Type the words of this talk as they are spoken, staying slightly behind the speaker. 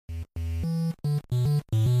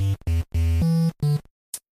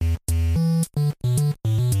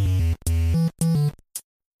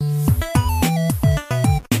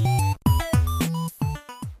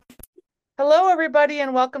everybody,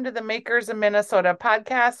 and welcome to the Makers of Minnesota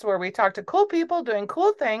podcast, where we talk to cool people doing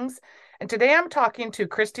cool things. And today I'm talking to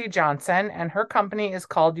Christy Johnson, and her company is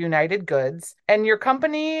called United Goods. And your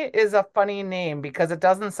company is a funny name because it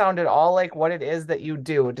doesn't sound at all like what it is that you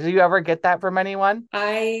do. Did you ever get that from anyone?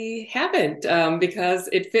 I haven't because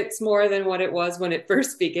it fits more than what it was when it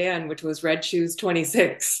first began, which was Red Shoes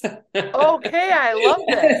 26. Okay, I love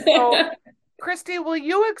this. So, Christy, will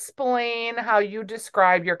you explain how you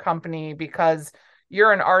describe your company? Because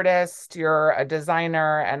you're an artist, you're a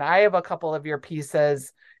designer, and I have a couple of your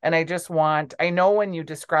pieces. And I know when you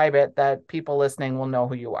describe it that people listening will know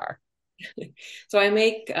who you are. So I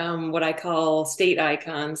make what I call state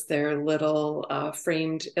icons. They're little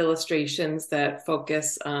framed illustrations that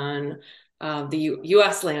focus on the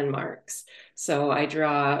US landmarks. So I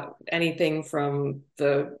draw anything from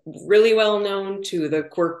the really well known to the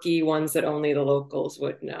quirky ones that only the locals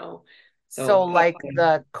would know. So, So, like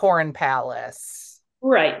the Corn Palace.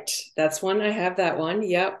 right. That's one. I have that one.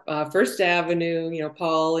 Yep. First Avenue,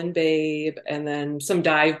 Paul and Babe, and then some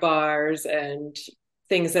dive bars and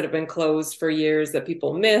things that have been closed for years that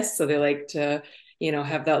people miss. So they like to,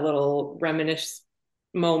 have that little reminisce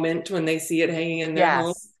moment when they see it hanging in their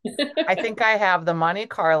home. Yes. I think I have the Monte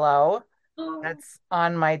Carlo Oh, that's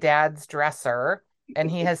on my dad's dresser, and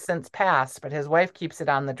he has since passed, but his wife keeps it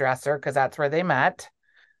on the dresser because that's where they met.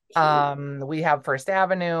 cute. We have First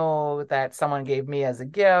Avenue that someone gave me as a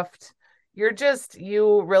gift.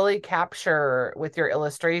 You really capture with your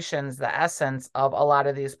illustrations the essence of a lot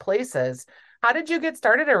of these places. How did you get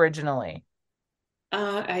started originally?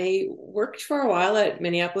 I worked for a while at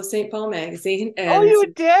Minneapolis St. Paul Magazine, Oh, and you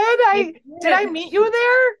did? I Did I did. meet you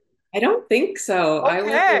there? I don't think so. I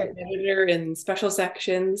was an Okay. editor in special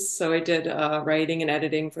sections, so I did writing and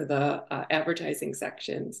editing for the advertising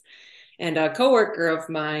sections. And a coworker of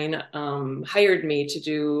mine hired me to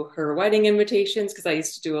do her wedding invitations because I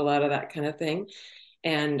used to do a lot of that kind of thing.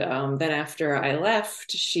 And then after I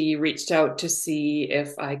left, she reached out to see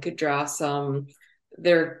if I could draw some.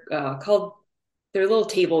 They're called they're little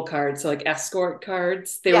table cards, so like escort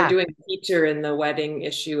cards. They were Yeah. doing a feature in the wedding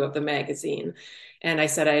issue of the magazine. And I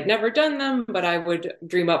said I had never done them, but I would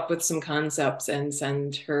dream up with some concepts and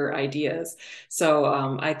send her ideas. So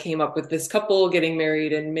I came up with this couple getting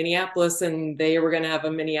married in Minneapolis, and they were going to have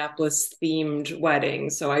a Minneapolis themed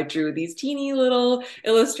wedding. So I drew these teeny little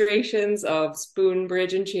illustrations of Spoon,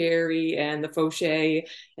 Bridge, and Cherry and the Fauché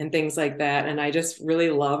and things like that. And I just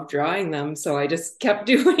really loved drawing them. So I just kept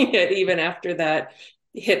doing it even after that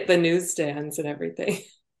hit the newsstands and everything.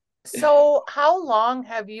 So, how long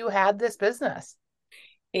have you had this business?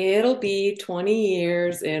 It'll be 20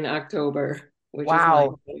 years in October, which is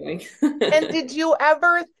Wow. mind-blowing. And did you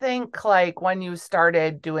ever think, like, when you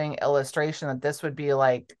started doing illustration, that this would be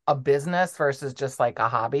like a business versus just like a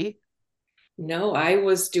hobby? No, I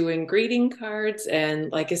was doing greeting cards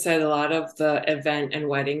and, like I said, a lot of the event and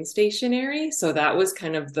wedding stationery. So that was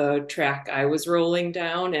kind of the track I was rolling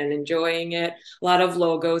down and enjoying it. A lot of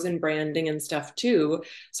logos and branding and stuff too.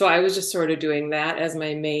 So I was just sort of doing that as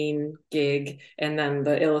my main gig and then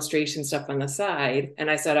the illustration stuff on the side.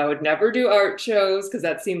 And I said I would never do art shows because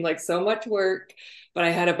that seemed like so much work. But I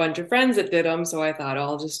had a bunch of friends that did them. So I thought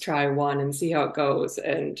I'll just try one and see how it goes.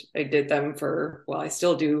 And I did them for, well, I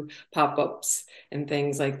still do pop-ups and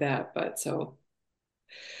things like that. But so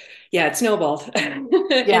yeah, it snowballed. And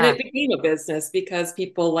Yeah. it became a business because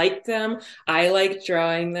people liked them. I liked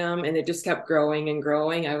drawing them and it just kept growing and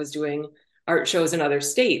growing. I was doing art shows in other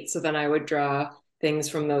states. So then I would draw things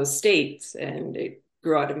from those states and it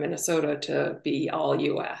grew out of Minnesota to be all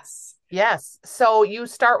US. Yes. So you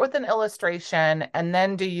start with an illustration and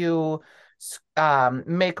then do you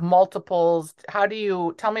make multiples? How do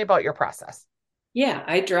you tell me about your process? Yeah,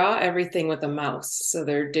 I draw everything with a mouse. So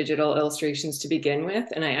they're digital illustrations to begin with.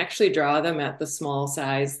 And I actually draw them at the small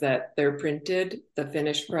size that they're printed, the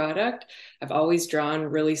finished product. I've always drawn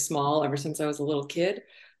really small ever since I was a little kid.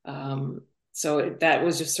 So that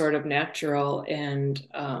was just sort of natural. And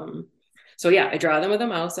so, yeah, I draw them with a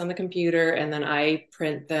mouse on the computer and then I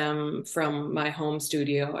print them from my home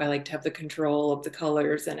studio. I like to have the control of the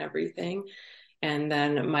colors and everything. And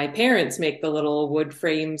then my parents make the little wood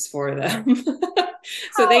frames for them.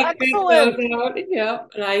 So Oh, they crank those excellent. out. Yeah.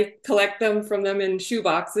 And I collect them from them in shoe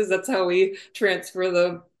boxes. That's how we transfer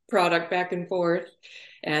the product back and forth.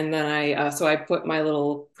 And then so I put my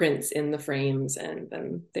little prints in the frames and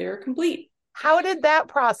then they're complete. How did that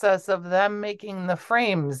process of them making the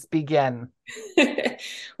frames begin?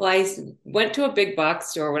 Well, went to a big box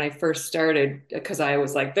store when I first started because I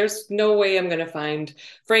was like, there's no way I'm going to find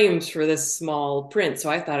frames for this small print. So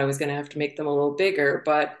I thought I was going to have to make them a little bigger,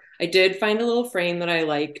 but I did find a little frame that I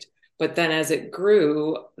liked. But then as it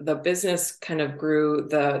grew, the business kind of grew.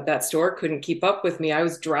 That store couldn't keep up with me. I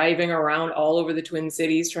was driving around all over the Twin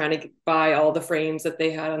Cities trying to buy all the frames that they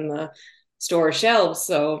had on the store shelves.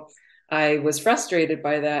 So I was frustrated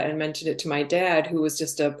by that and mentioned it to my dad, who was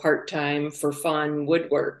just a part-time for fun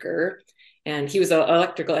woodworker. And he was an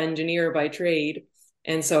electrical engineer by trade.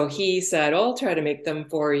 And so he said, oh, I'll try to make them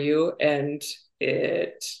for you. And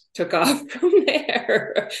it took off from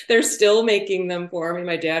there. They're still making them for me.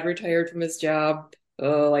 My dad retired from his job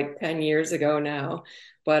like 10 years ago now.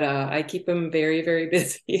 But I keep him very, very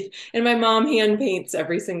busy. And my mom hand paints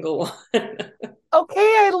every single one. Okay,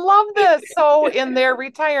 I love this. So in their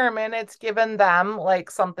retirement, it's given them like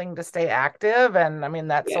something to stay active. And I mean,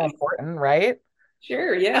 that's so Yeah, important, right?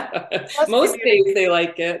 sure. Yeah. Plus Most days they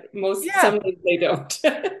like it. yeah, Some days they don't.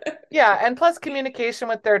 yeah. And plus communication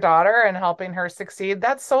with their daughter and helping her succeed.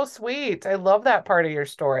 That's so sweet. I love that part of your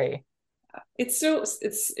story.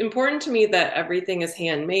 It's important to me that everything is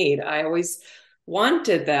handmade. I always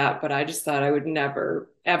wanted that, but I just thought I would never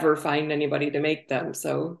ever find anybody to make them.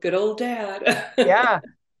 So good old dad. Yeah.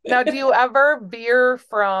 Now, do you ever veer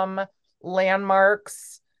from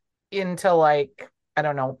landmarks into like, I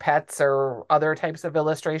don't know, pets or other types of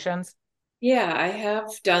illustrations? Yeah, I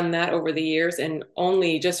have done that over the years and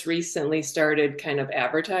only just recently started kind of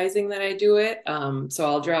advertising that I do it. So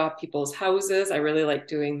I'll draw people's houses. I really like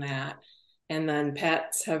doing that. And then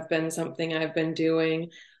pets have been something I've been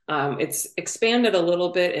doing. It's expanded a little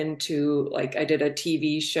bit into like I did a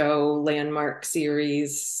TV show landmark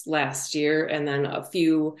series last year and then a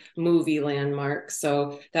few movie landmarks.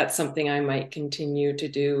 So that's something I might continue to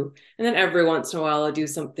do. And then every once in a while, I'll do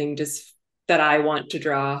something just that I want to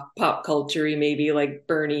draw pop culture maybe like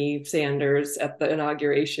Bernie Sanders at the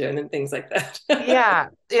inauguration and things like that. Yeah,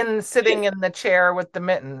 in sitting in the chair with the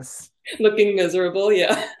mittens. Looking miserable,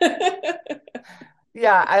 yeah.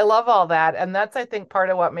 Yeah, I love all that. And that's, I think, part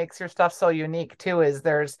of what makes your stuff so unique too, is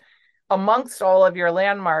there's amongst all of your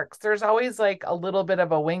landmarks, there's always like a little bit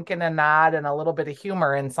of a wink and a nod and a little bit of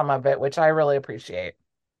humor in some of it, which I really appreciate.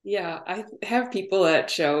 Yeah, I have people at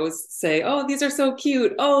shows say, "Oh, these are so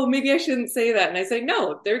cute. Oh, maybe I shouldn't say that." And I say,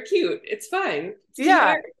 "No, they're cute. It's fine. It's cute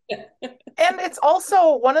Yeah. art." And it's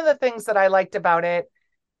also one of the things that I liked about it,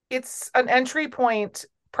 it's an entry point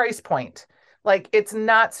price point. Like it's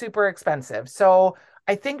not super expensive. So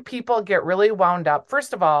I think people get really wound up.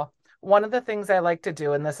 First of all, one of the things I like to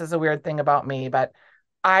do, and this is a weird thing about me, but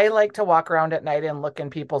I like to walk around at night and look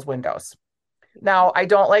in people's windows. Now, I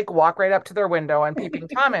don't like walk right up to their window and peeping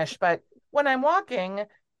Tomish, but when I'm walking,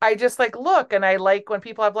 I just like look and I like when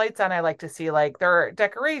people have lights on, I like to see like their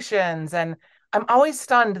decorations. And I'm always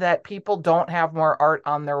stunned that people don't have more art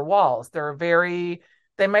on their walls.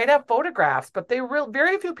 They might have photographs, but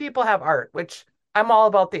very few people have art, which I'm all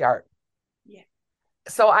about the art. Yeah.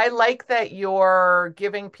 So I like that you're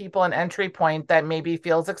giving people an entry point that maybe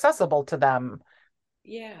feels accessible to them.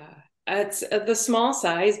 Yeah. It's the small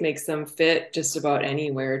size makes them fit just about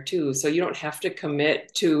anywhere too. So you don't have to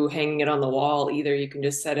commit to hanging it on the wall either. You can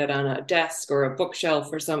just set it on a desk or a bookshelf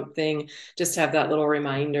or something. Just have that little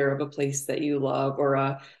reminder of a place that you love or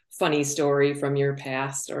a funny story from your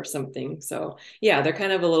past or something. So yeah, they're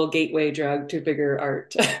kind of a little gateway drug to bigger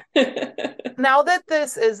art. Now that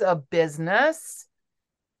this is a business,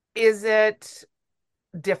 is it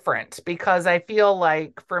different? Because I feel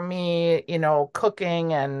like for me,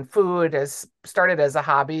 cooking and food has started as a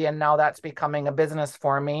hobby and now that's becoming a business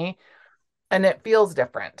for me. And it feels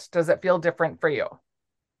different. Does it feel different for you?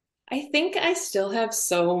 I think I still have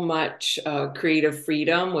so much creative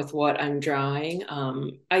freedom with what I'm drawing.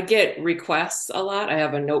 I get requests a lot. I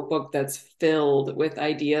have a notebook that's filled with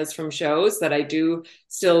ideas from shows that I do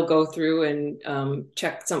still go through and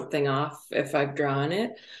check something off if I've drawn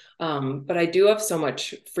it. But I do have so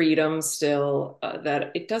much freedom still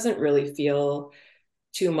that it doesn't really feel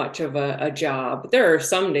too much of a job. There are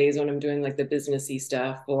some days when I'm doing like the businessy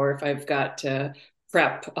stuff, or if I've got to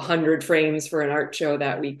prep 100 frames for an art show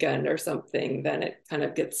that weekend or something, then it kind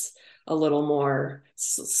of gets a little more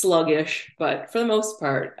sluggish. But for the most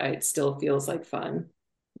part, it still feels like fun.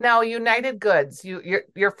 Now, United Goods,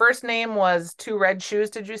 your first name was Two Red Shoes,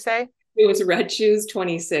 did you say? It was Red Shoes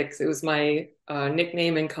 26. It was my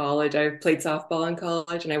nickname in college. I played softball in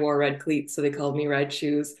college and I wore red cleats, so they called me Red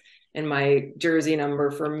Shoes. And my jersey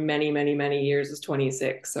number for many, many, many years was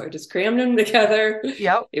 26. So I just crammed them together.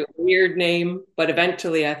 Yep. It was a weird name, but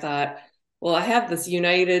eventually I thought, well, I have this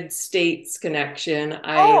United States connection.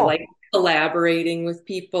 I Oh, like collaborating with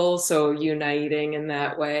people, so uniting in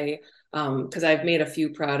that way. Because I've made a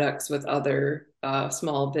few products with other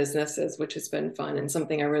small businesses, which has been fun and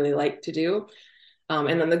something I really like to do.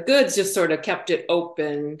 And then the goods just sort of kept it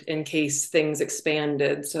open in case things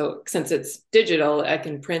expanded. So since it's digital, I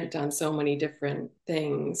can print on so many different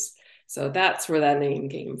things. So that's where that name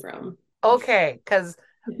came from. Okay, because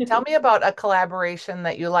tell me about a collaboration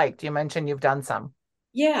that you liked. You mentioned you've done some.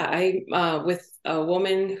 Yeah, I with a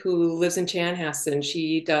woman who lives in Chanhassen.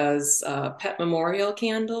 She does pet memorial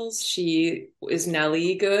candles. She is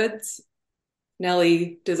Nellie Goods,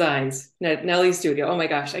 Nellie Designs, Nellie Studio. Oh my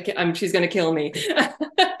gosh, I can't, she's gonna kill me.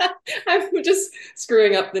 I'm just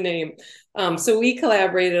screwing up the name. So we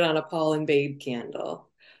collaborated on a Paul and Babe candle.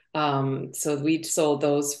 So we sold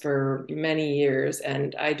those for many years,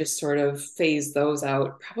 and I just sort of phased those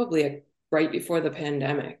out probably right before the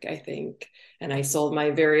pandemic, I think. And I sold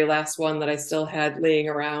my very last one that I still had laying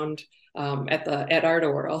around at Art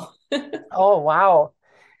Oral. Oh, wow.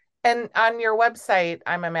 And on your website,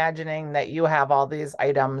 I'm imagining that you have all these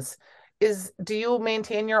items. Do you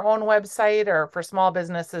maintain your own website, or for small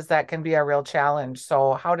businesses that can be a real challenge?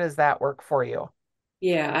 So how does that work for you?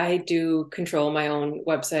 Yeah, I do control my own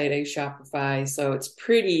website. I use Shopify, so it's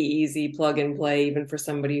pretty easy plug and play, even for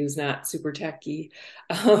somebody who's not super techy.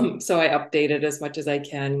 So I update it as much as I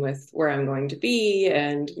can with where I'm going to be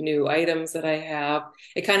and new items that I have.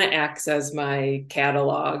 It kind of acts as my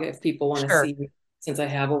catalog if people want to Sure. see, since I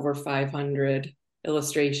have over 500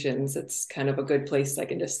 illustrations, it's kind of a good place I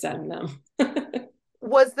can just send them.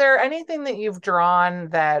 Was there anything that you've drawn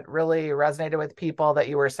that really resonated with people that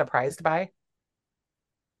you were surprised by?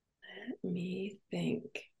 Let me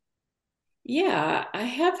think. Yeah, I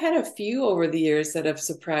have had a few over the years that have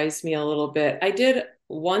surprised me a little bit. I did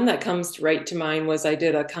one that comes right to mind was I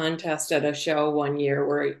did a contest at a show one year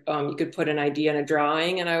where you could put an idea in a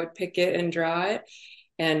drawing and I would pick it and draw it.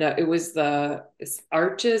 And it was the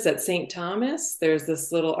arches at St. Thomas. There's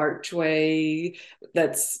this little archway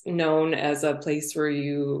that's known as a place where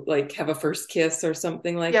you like have a first kiss or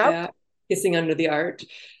something like Yep. that, kissing under the arch.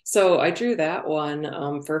 So I drew that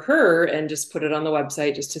one for her and just put it on the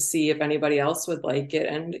website just to see if anybody else would like it.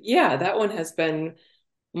 And yeah, that one has been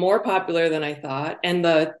more popular than I thought. And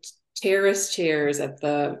the terrace chairs at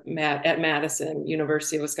Madison,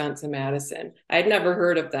 University of Wisconsin Madison. I'd never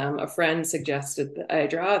heard of them. A friend suggested that I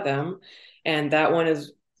draw them, and that one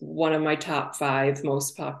is one of my top five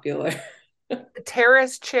most popular.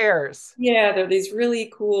 Terrace chairs. Yeah, they're these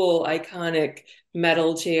really cool, iconic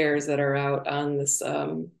metal chairs that are out on this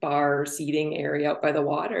bar seating area out by the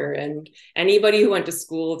water. And anybody who went to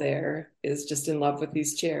school there is just in love with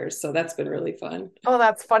these chairs. So that's been really fun. Oh,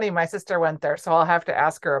 that's funny. My sister went there, so I'll have to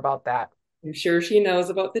ask her about that. I'm sure she knows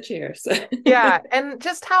about the chairs. Yeah, and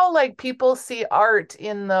just how like people see art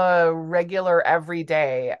in the regular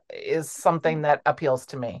everyday is something that appeals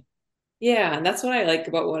to me. Yeah, and that's what I like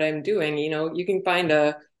about what I'm doing. You know, you can find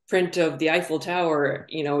a print of the Eiffel Tower,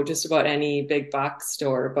 just about any big box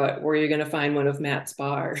store, but where you're going to find one of Matt's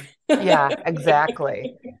bar. Yeah,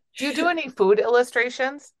 exactly. Do you do any food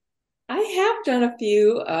illustrations? I have done a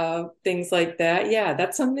few things like that. Yeah,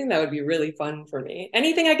 that's something that would be really fun for me.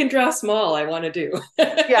 Anything I can draw small, I want to do.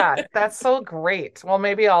 Yeah, that's so great. Well,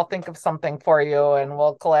 maybe I'll think of something for you and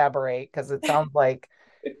we'll collaborate because it sounds like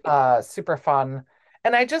super fun.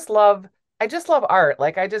 And I just love art.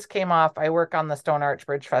 Like I just came off, I work on the Stone Arch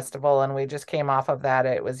Bridge Festival and we just came off of that.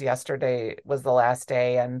 It was yesterday was the last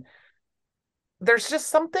day and there's just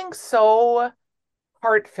something so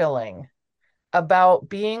heart-filling about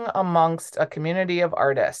being amongst a community of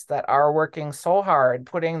artists that are working so hard,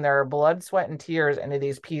 putting their blood, sweat, and tears into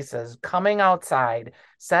these pieces, coming outside,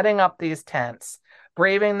 setting up these tents,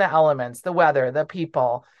 braving the elements, the weather, the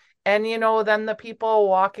people. And, then the people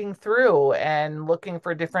walking through and looking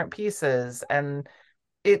for different pieces. And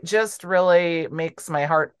it just really makes my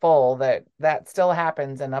heart full that that still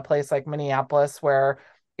happens in a place like Minneapolis where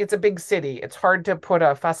it's a big city. It's hard to put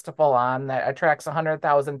a festival on that attracts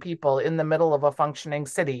 100,000 people in the middle of a functioning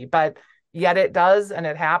city, but yet it does and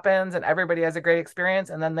it happens and everybody has a great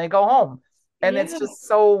experience and then they go home. And it's Yeah. just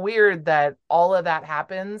so weird that all of that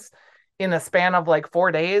happens in a span of like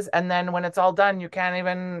 4 days. And then when it's all done, you can't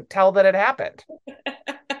even tell that it happened.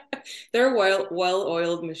 They're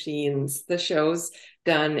well-oiled machines. The shows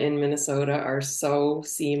done in Minnesota are so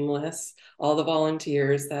seamless. All the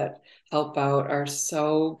volunteers that help out are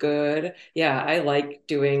so good. Yeah, I like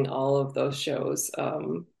doing all of those shows.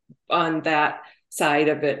 On that side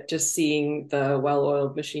of it, just seeing the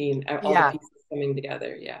well-oiled machine, all the Yeah. pieces coming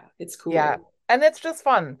together. Yeah, it's Yeah. cool. And it's just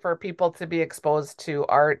fun for people to be exposed to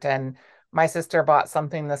art. And my sister bought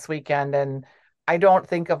something this weekend, and I don't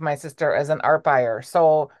think of my sister as an art buyer.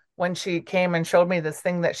 So when she came and showed me this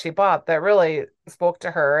thing that she bought that really spoke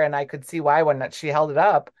to her, and I could see why when she held it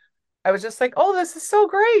up, I was just like, oh, this is so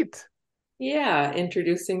great. Yeah,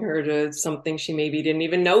 introducing her to something she maybe didn't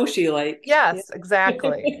even know she liked. Yeah. Yes,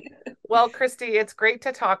 exactly. Well, Christy, it's great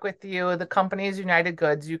to talk with you. The company is United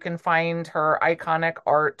Goods. You can find her iconic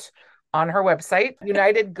art on her website.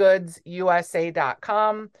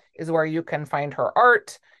 UnitedGoodsUSA.com is where you can find her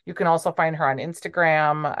art. You can also find her on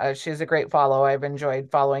Instagram. She's a great follow. I've enjoyed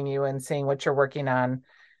following you and seeing what you're working on.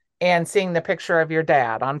 And seeing the picture of your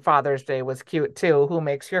dad on Father's Day was cute too, who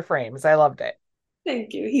makes your frames. I loved it.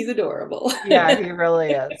 Thank you. He's adorable. Yeah, he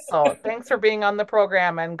really is. So thanks for being on the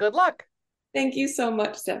program and good luck. Thank you so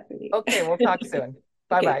much, Stephanie. Okay, we'll talk soon.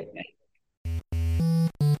 Bye Okay. bye.